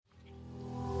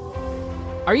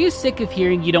Are you sick of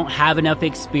hearing you don't have enough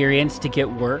experience to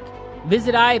get work?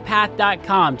 Visit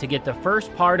iapath.com to get the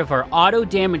first part of our auto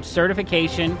damage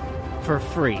certification for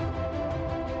free.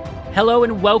 Hello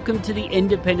and welcome to the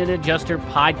Independent Adjuster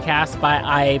podcast by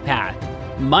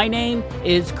iapath. My name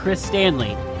is Chris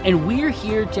Stanley, and we're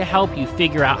here to help you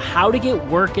figure out how to get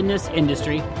work in this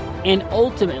industry and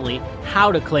ultimately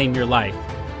how to claim your life.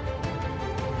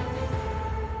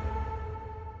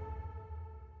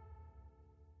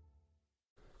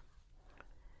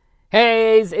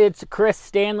 Hey, it's Chris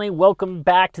Stanley. Welcome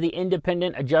back to the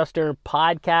Independent Adjuster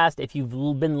podcast. If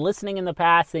you've been listening in the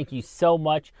past, thank you so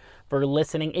much for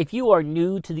listening. If you are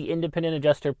new to the Independent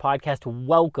Adjuster podcast,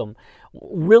 welcome.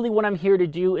 Really what I'm here to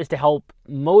do is to help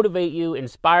motivate you,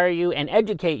 inspire you, and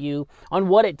educate you on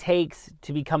what it takes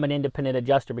to become an independent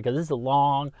adjuster, because this is a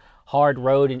long, hard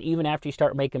road, and even after you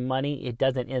start making money, it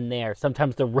doesn't end there.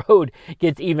 Sometimes the road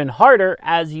gets even harder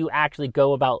as you actually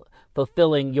go about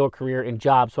fulfilling your career and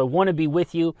job. So I want to be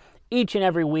with you each and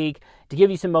every week to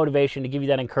give you some motivation, to give you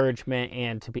that encouragement,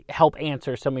 and to help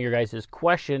answer some of your guys'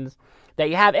 questions that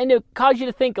you have, and to cause you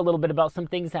to think a little bit about some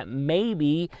things that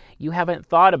maybe you haven't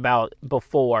thought about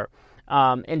before.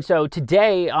 And so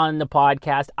today on the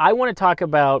podcast, I want to talk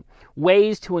about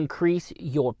ways to increase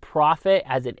your profit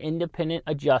as an independent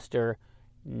adjuster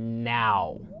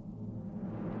now.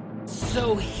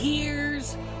 So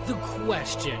here's the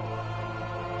question.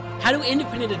 How do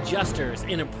independent adjusters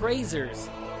and appraisers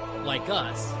like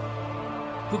us,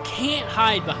 who can't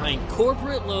hide behind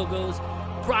corporate logos,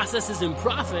 processes, and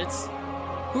profits,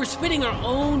 who are spending our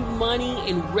own money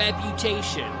and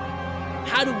reputation,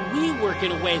 how do we work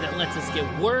in a way that lets us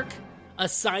get work,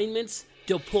 assignments,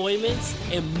 deployments,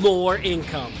 and more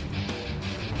income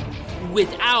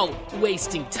without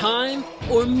wasting time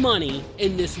or money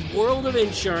in this world of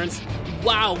insurance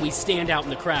while we stand out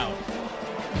in the crowd?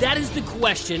 That is the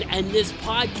question, and this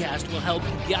podcast will help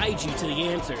guide you to the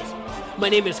answers. My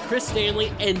name is Chris Stanley,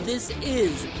 and this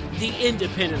is the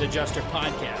Independent Adjuster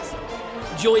Podcast.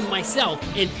 Join myself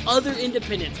and other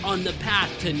independents on the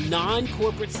path to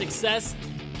non-corporate success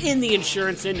in the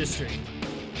insurance industry.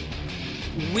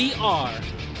 We are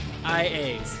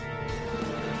IAs.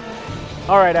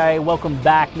 All right, welcome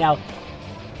back. Now,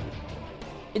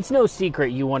 it's no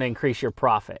secret you want to increase your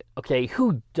profit, okay?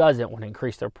 Who doesn't want to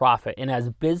increase their profit? And as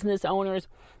business owners,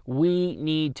 we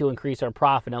need to increase our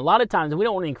profit. And a lot of times, we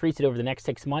don't want to increase it over the next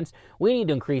 6 months. We need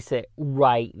to increase it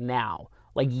right now,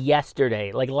 like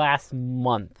yesterday, like last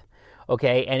month,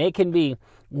 okay? And it can be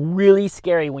really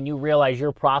scary when you realize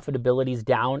your profitability is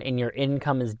down and your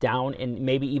income is down and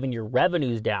maybe even your revenue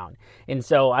is down. And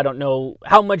so I don't know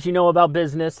how much you know about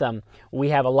business. We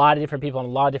have a lot of different people on a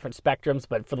lot of different spectrums,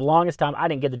 but for the longest time, I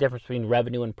didn't get the difference between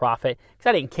revenue and profit because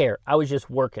I didn't care. I was just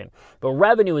working. But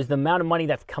revenue is the amount of money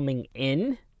that's coming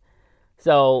in.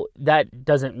 So that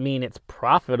doesn't mean it's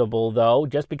profitable, though,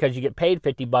 just because you get paid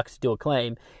 $50 to do a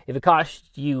claim. If it costs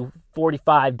you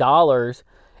 $45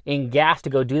 in gas to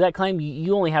go do that claim,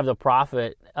 you only have the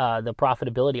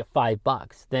profitability of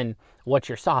 $5. Then what's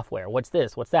your software? What's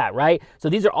this? What's that, right? So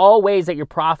these are all ways that your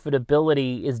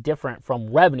profitability is different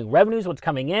from revenue. Revenue is what's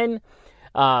coming in.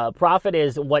 Profit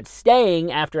is what's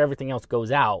staying after everything else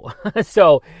goes out.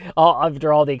 So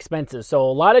after all the expenses. So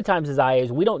a lot of times as IAs,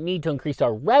 we don't need to increase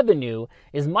our revenue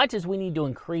as much as we need to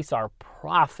increase our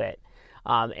profit.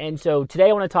 And so today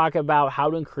I want to talk about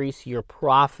how to increase your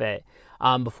profit.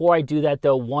 Before I do that,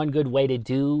 though, one good way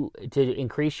to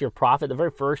increase your profit, the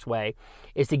very first way,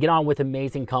 is to get on with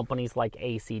amazing companies like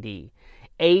ACD.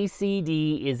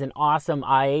 ACD is an awesome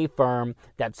IA firm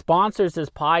that sponsors this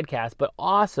podcast, but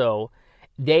also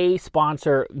they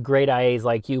sponsor great IAs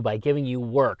like you by giving you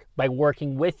work, by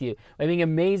working with you, by being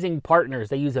amazing partners.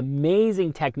 They use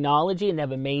amazing technology and they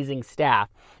have amazing staff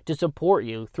to support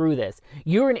you through this.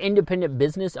 You're an independent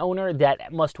business owner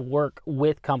that must work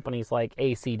with companies like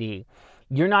ACD.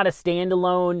 You're not a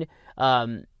standalone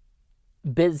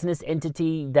business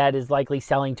entity that is likely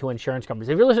selling to insurance companies.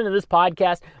 If you're listening to this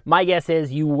podcast, my guess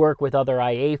is you work with other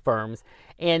IA firms,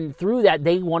 and through that,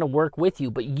 they want to work with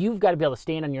you, but you've got to be able to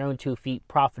stand on your own 2 feet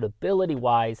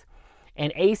profitability-wise,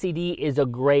 and ACD is a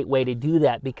great way to do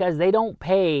that because they don't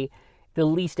pay the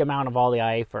least amount of all the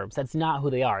IA firms. That's not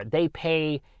who they are. They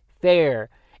pay fair,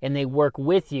 and they work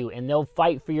with you, and they'll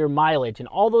fight for your mileage, and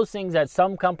all those things that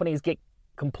some companies get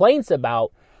complaints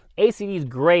about. ACD is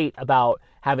great about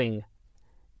having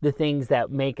the things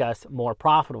that make us more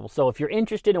profitable. So if you're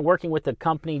interested in working with a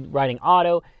company writing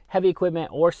auto, heavy equipment,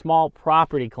 or small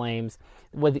property claims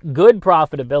with good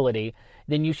profitability,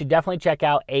 then you should definitely check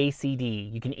out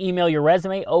ACD. You can email your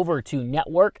resume over to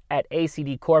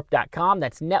network@acdcorp.com.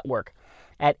 That's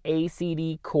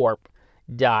network@acdcorp.com.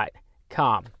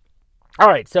 profitability.com. All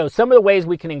right, so some of the ways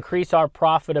we can increase our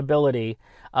profitability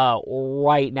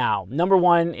right now. Number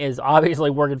one is obviously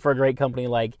working for a great company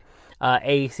like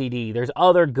ACD. There's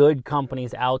other good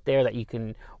companies out there that you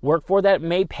can work for that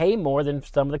may pay more than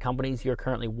some of the companies you're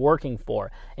currently working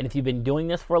for. And if you've been doing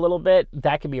this for a little bit,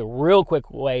 that could be a real quick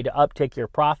way to uptick your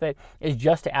profit, is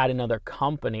just to add another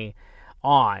company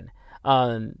on.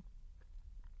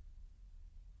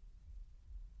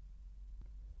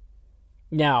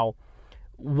 Now,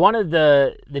 one of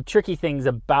the tricky things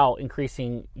about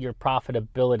increasing your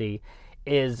profitability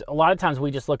is a lot of times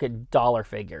we just look at dollar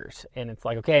figures and it's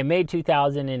like, okay, I made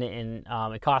 $2,000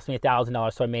 and it cost me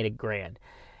 $1,000, so I made $1,000.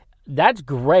 That's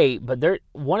great, but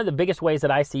one of the biggest ways that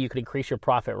I see you could increase your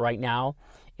profit right now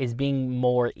is being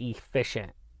more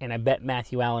efficient. And I bet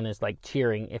Matthew Allen is like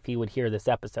cheering if he would hear this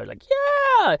episode, like,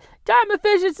 yeah, time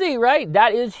efficiency, right?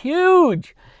 That is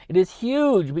huge. It is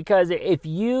huge because if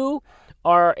you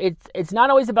are, it's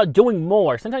not always about doing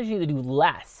more. Sometimes you need to do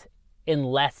less in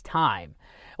less time,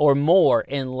 or more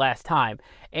in less time.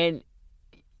 And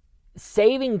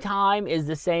saving time is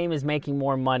the same as making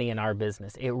more money in our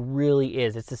business. It really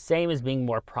is. It's the same as being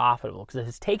more profitable, because if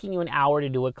it's taking you an hour to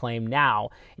do a claim now,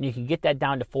 and you can get that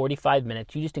down to 45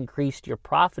 minutes, you just increased your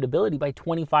profitability by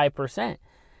 25%.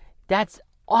 That's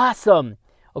awesome.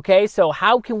 Okay, so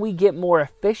how can we get more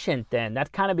efficient then?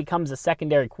 That kind of becomes a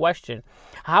secondary question.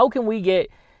 How can we get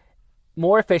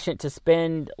more efficient to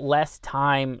spend less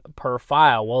time per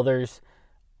file? Well, there's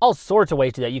all sorts of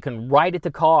ways to that. You can write at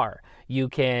the car. You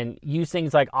can use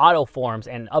things like auto forms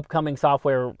and upcoming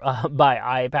software by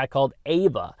iPad called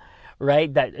Ava,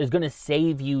 right? That is going to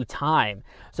save you time.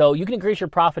 So you can increase your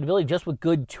profitability just with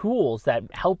good tools that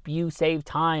help you save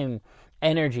time,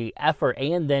 energy, effort,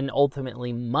 and then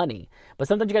ultimately money. But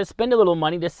sometimes you got to spend a little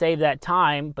money to save that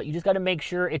time, but you just got to make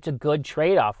sure it's a good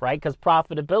trade-off, right? Because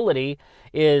profitability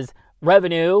is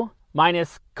revenue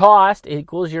minus cost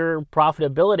equals your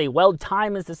profitability. Well,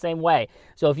 time is the same way.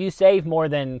 So if you save more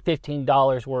than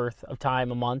 $15 worth of time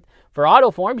a month for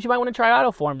auto forms, you might want to try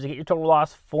auto forms to get your total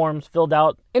loss forms filled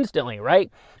out instantly,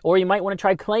 right? Or you might want to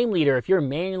try Claim Leader. If you're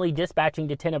manually dispatching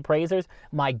to 10 appraisers,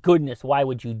 my goodness, why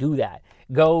would you do that?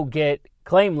 Go get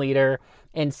Claim Leader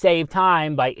and save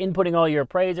time by inputting all your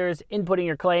appraisers, inputting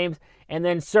your claims, and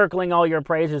then circling all your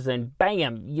appraisers and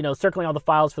bam, circling all the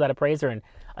files for that appraiser and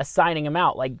assigning them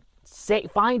out. Like,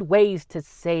 find ways to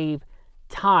save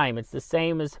time. It's the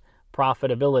same as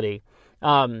profitability.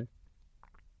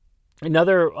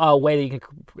 Another way that you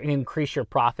can increase your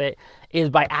profit is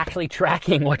by actually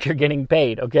tracking what you're getting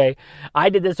paid, okay? I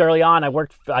did this early on.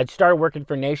 I started working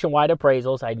for Nationwide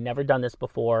Appraisals. I'd never done this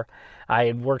before. I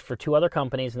had worked for 2 other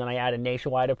companies, and then I added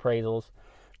Nationwide Appraisals.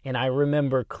 And I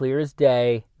remember clear as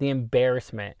day the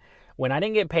embarrassment when I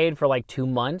didn't get paid for like 2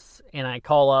 months, and I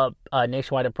call up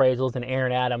Nationwide Appraisals, and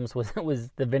Aaron Adams was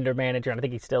the vendor manager, and I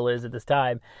think he still is at this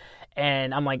time.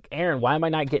 And I'm like, Aaron, why am I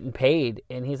not getting paid?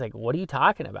 And he's like, what are you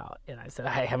talking about? And I said,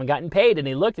 I haven't gotten paid. And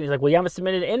he looked, and he's like, well, you haven't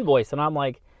submitted an invoice. And I'm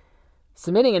like,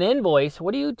 submitting an invoice?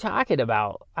 What are you talking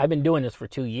about? I've been doing this for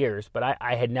 2 years, but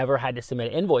I had never had to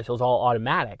submit an invoice. It was all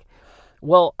automatic.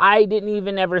 Well, I didn't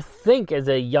even ever think as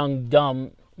a young,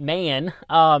 dumb man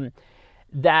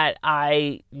that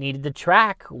I needed to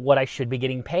track what I should be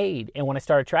getting paid. And when I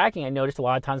started tracking, I noticed a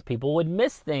lot of times people would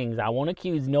miss things. I won't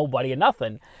accuse nobody of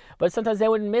nothing, but sometimes they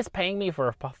would miss paying me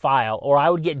for a file, or I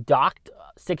would get docked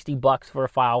 $60 for a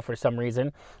file for some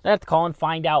reason. I have to call and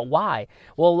find out why.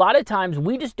 Well, a lot of times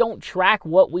we just don't track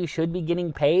what we should be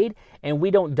getting paid, and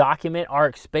we don't document our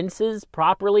expenses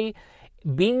properly.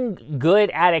 Being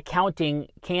good at accounting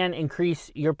can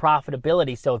increase your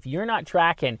profitability. So if you're not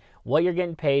tracking what you're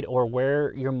getting paid or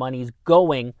where your money's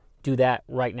going, do that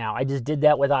right now. I just did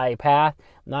that with iPath.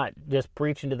 I'm not just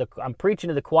I'm preaching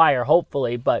to the choir,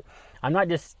 hopefully, but I'm not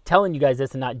just telling you guys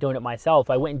this and not doing it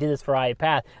myself. I went and did this for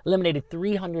iPath, eliminated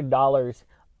 $300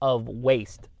 of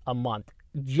waste a month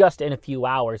just in a few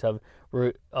hours of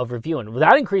reviewing.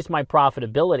 That increased my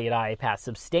profitability at iPath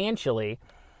substantially.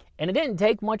 And it didn't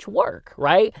take much work,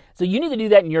 right? So you need to do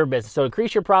that in your business. So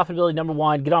increase your profitability. Number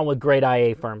one, get on with great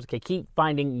IA firms. Okay, keep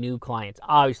finding new clients.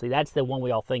 Obviously, that's the one we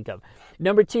all think of.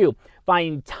 Number two,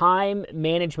 find time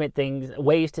management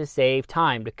ways to save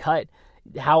time, to cut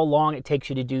how long it takes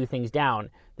you to do things down.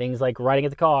 Things like writing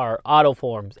at the car, auto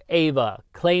forms, Ava,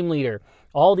 Claim Leader,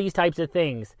 all these types of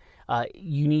things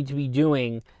you need to be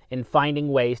doing and finding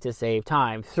ways to save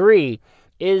time. 3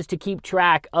 is to keep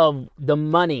track of the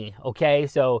money, okay?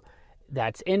 So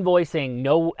that's invoicing,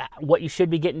 know what you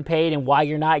should be getting paid and why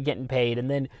you're not getting paid, and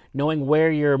then knowing where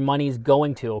your money's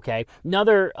going to, okay?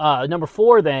 Number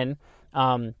 4 then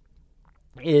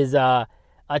is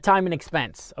time and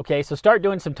expense. Okay, so start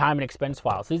doing some time and expense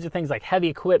files. These are things like heavy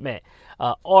equipment,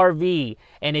 RV,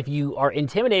 and if you are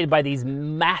intimidated by these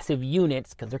massive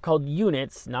units, because they're called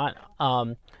units, not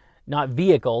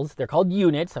vehicles, they're called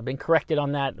units. I've been corrected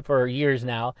on that for years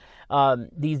now.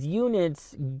 These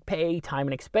units pay time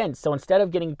and expense. So instead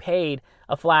of getting paid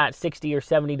a flat $60 or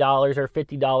 $70 or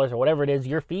 $50 or whatever it is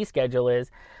your fee schedule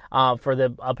is for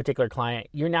a particular client,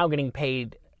 you're now getting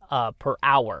paid per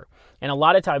hour. And a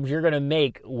lot of times you're going to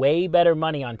make way better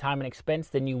money on time and expense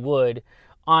than you would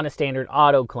on a standard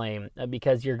auto claim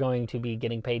because you're going to be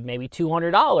getting paid maybe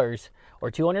 $200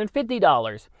 or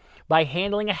 $250 by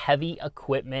handling a heavy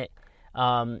equipment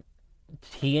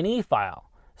T&E file.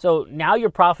 So now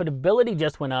your profitability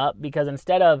just went up because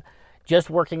instead of just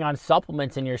working on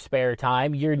supplements in your spare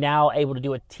time, you're now able to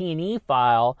do a T&E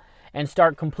file and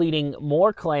start completing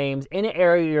more claims in an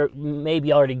area you're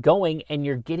maybe already going, and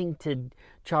you're getting to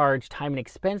charge time and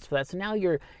expense for that. So now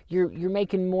you're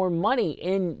making more money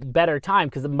in better time,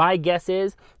 because my guess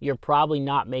is you're probably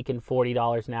not making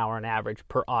 $40 an hour on average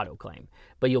per auto claim,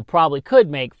 but you'll probably could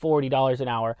make $40 an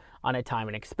hour on a time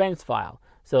and expense file.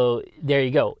 So there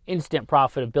you go, instant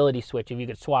profitability switch if you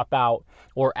could swap out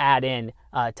or add in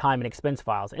time and expense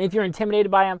files. And if you're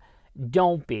intimidated by them,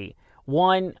 don't be.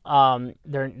 One,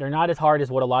 they're not as hard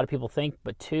as what a lot of people think,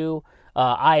 but two,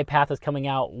 IAPath is coming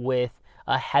out with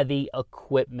a heavy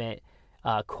equipment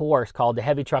course called the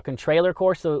Heavy Truck and Trailer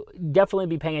course. So definitely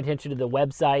be paying attention to the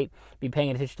website, be paying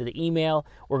attention to the email.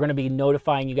 We're going to be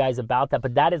notifying you guys about that,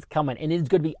 but that is coming, and it's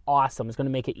going to be awesome. It's going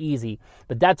to make it easy.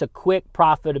 But that's a quick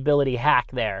profitability hack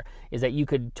there, is that you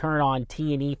could turn on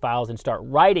T&E files and start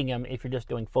writing them if you're just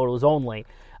doing photos only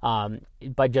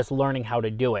by just learning how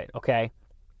to do it, okay?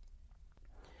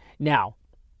 Now,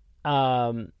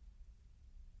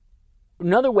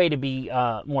 another way to be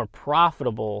more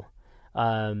profitable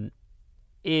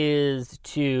is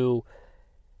to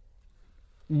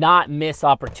not miss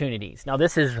opportunities. Now,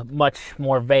 this is much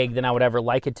more vague than I would ever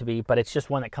like it to be, but it's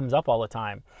just one that comes up all the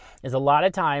time. Is a lot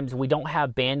of times we don't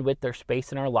have bandwidth or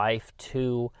space in our life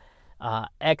to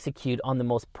execute on the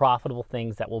most profitable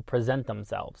things that will present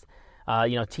themselves.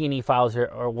 T&E files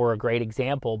were a great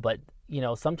example, but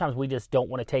sometimes we just don't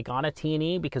want to take on a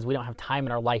T&E because we don't have time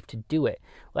in our life to do it.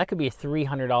 Well, that could be a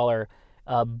 $300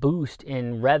 boost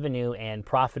in revenue and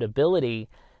profitability,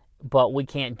 but we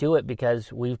can't do it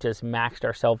because we've just maxed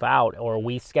ourselves out, or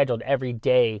we scheduled every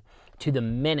day to the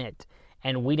minute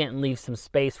and we didn't leave some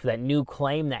space for that new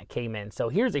claim that came in. So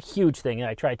here's a huge thing that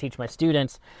I try to teach my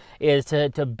students is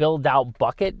to build out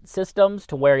bucket systems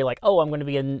to where you're like, oh, I'm going to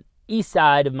be in east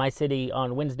side of my city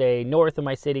on Wednesday, north of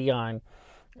my city on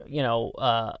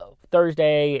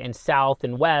Thursday, and south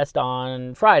and west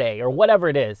on Friday, or whatever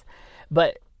it is.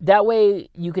 But that way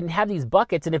you can have these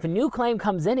buckets, and if a new claim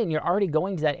comes in and you're already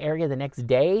going to that area the next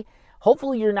day,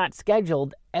 hopefully you're not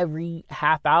scheduled every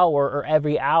half hour or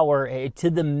every hour to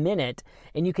the minute,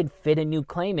 and you can fit a new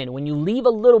claim in. When you leave a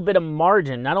little bit of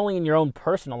margin, not only in your own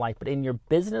personal life, but in your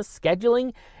business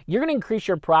scheduling, you're going to increase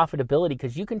your profitability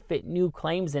because you can fit new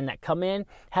claims in that come in,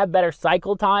 have better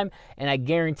cycle time, and I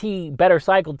guarantee better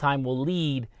cycle time will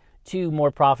lead to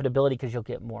more profitability because you'll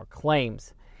get more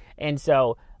claims. And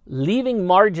so leaving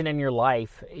margin in your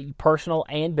life, personal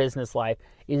and business life,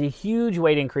 is a huge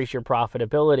way to increase your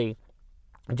profitability,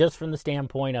 just from the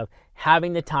standpoint of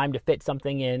having the time to fit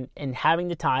something in and having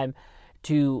the time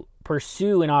to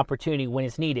pursue an opportunity when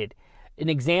it's needed. An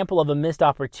example of a missed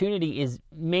opportunity is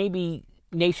maybe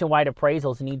Nationwide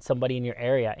Appraisals need somebody in your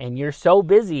area, and you're so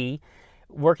busy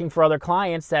working for other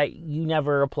clients that you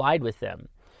never applied with them.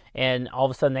 And all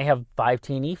of a sudden they have 5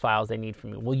 T&E files they need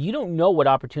from you. Well, you don't know what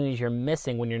opportunities you're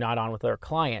missing when you're not on with other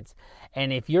clients.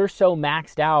 And if you're so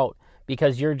maxed out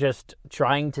because you're just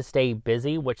trying to stay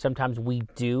busy, which sometimes we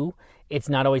do, it's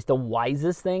not always the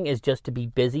wisest thing is just to be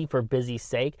busy for busy's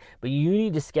sake, but you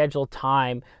need to schedule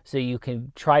time so you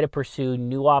can try to pursue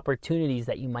new opportunities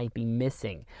that you might be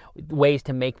missing, ways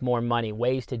to make more money,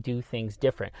 ways to do things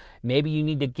different. Maybe you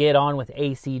need to get on with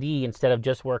ACD instead of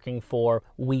just working for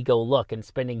We Go Look and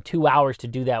spending 2 hours to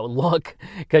do that with Look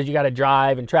because you got to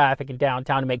drive and traffic in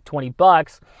downtown to make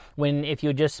 $20, when if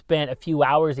you just spent a few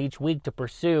hours each week to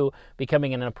pursue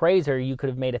becoming an appraiser, you could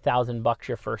have made $1,000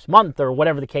 your first month, or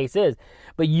whatever the case is.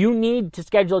 But you need to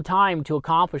schedule time to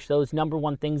accomplish those number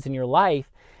one things in your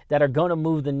life that are going to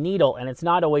move the needle. And it's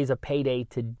not always a payday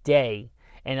today.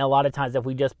 And a lot of times if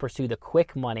we just pursue the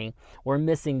quick money, we're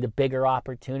missing the bigger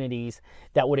opportunities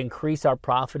that would increase our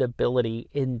profitability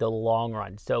in the long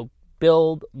run. So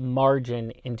build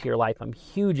margin into your life. I'm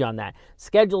huge on that.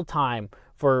 Schedule time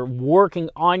for working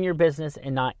on your business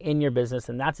and not in your business,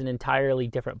 and that's an entirely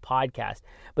different podcast.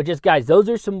 But just guys, those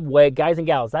are some ways, guys and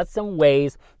gals, that's some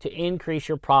ways to increase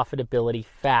your profitability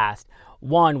fast.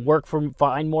 1,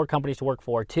 find more companies to work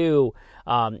for. 2,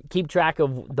 keep track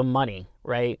of the money,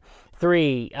 right?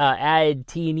 3, add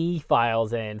T&E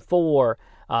files in. 4,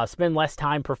 spend less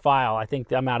time per file. I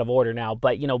think I'm out of order now,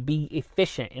 but be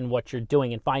efficient in what you're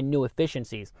doing and find new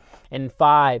efficiencies. And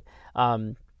 5,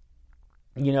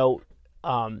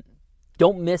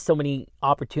 don't miss so many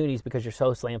opportunities because you're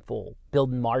so slam full.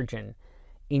 Build margin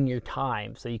in your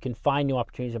time so you can find new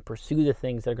opportunities and pursue the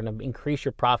things that are going to increase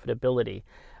your profitability.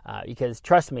 Because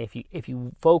trust me, if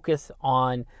you focus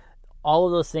on all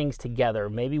of those things together,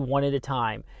 maybe one at a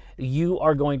time, you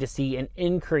are going to see an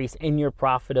increase in your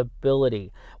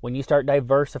profitability. When you start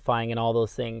diversifying and all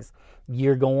those things,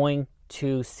 you're going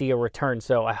to see a return.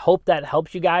 So I hope that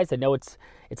helps you guys. I know it's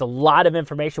a lot of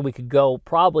information. We could go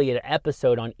probably an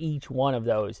episode on each one of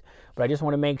those, but I just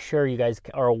want to make sure you guys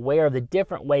are aware of the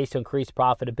different ways to increase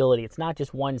profitability. It's not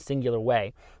just one singular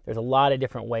way. There's a lot of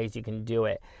different ways you can do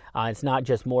it. It's not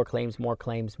just more claims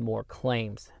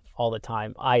all the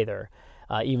time either,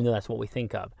 even though that's what we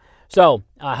think of. So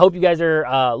I hope you guys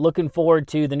are looking forward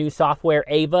to the new software,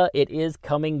 Ava. It is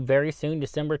coming very soon,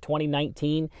 December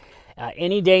 2019.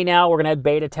 Any day now, we're going to have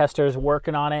beta testers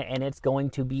working on it, and it's going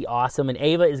to be awesome. And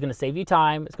Ava is going to save you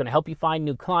time. It's going to help you find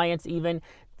new clients even.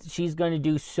 She's going to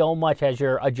do so much as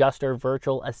your adjuster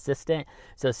virtual assistant.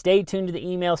 So stay tuned to the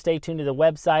email, stay tuned to the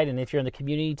website, and if you're in the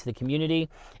community, to the community.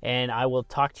 And I will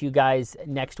talk to you guys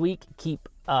next week. Keep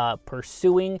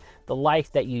pursuing the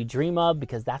life that you dream of,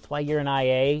 because that's why you're an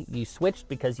IA. You switched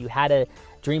because you had a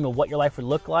dream of what your life would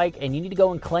look like, and you need to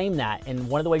go and claim that. And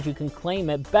one of the ways you can claim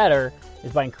it better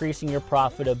is by increasing your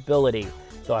profitability.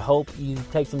 So I hope you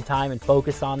take some time and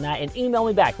focus on that, and email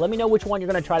me back. Let me know which one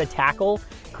you're going to try to tackle,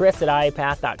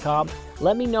 chris@iapath.com.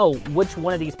 Let me know which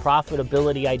one of these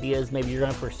profitability ideas maybe you're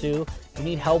going to pursue. If you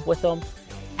need help with them,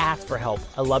 ask for help.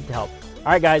 I love to help.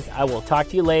 All right, guys, I will talk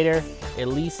to you later. At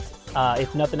least,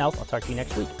 if nothing else, I'll talk to you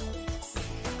next week.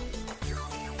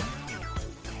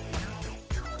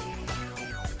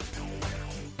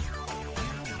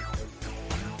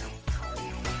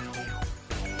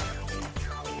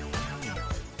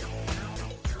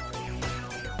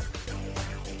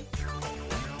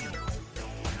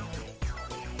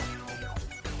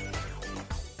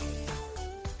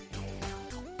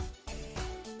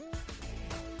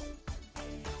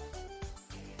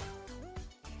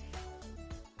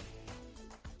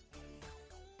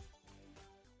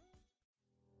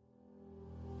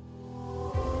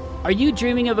 Are you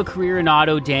dreaming of a career in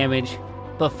auto damage,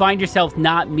 but find yourself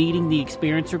not meeting the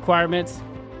experience requirements?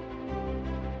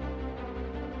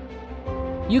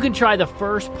 You can try the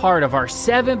first part of our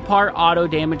 7-part auto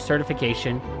damage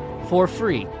certification for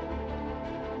free.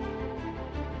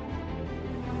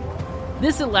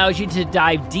 This allows you to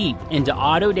dive deep into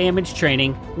auto damage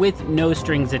training with no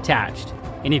strings attached.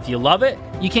 And if you love it,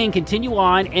 you can continue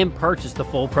on and purchase the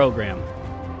full program.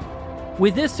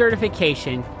 With this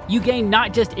certification, you gain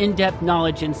not just in-depth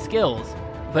knowledge and skills,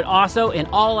 but also an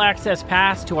all-access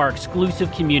pass to our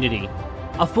exclusive community,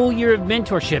 a full year of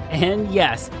mentorship, and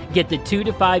yes, get the 2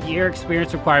 to 5 year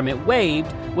experience requirement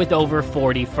waived with over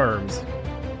 40 firms.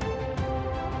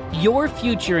 Your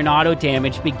future in auto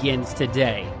damage begins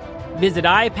today. Visit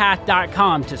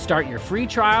iPath.com to start your free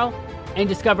trial and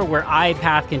discover where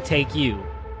iPath can take you.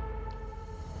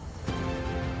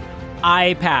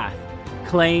 iPath.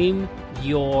 Claim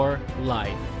your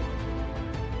life.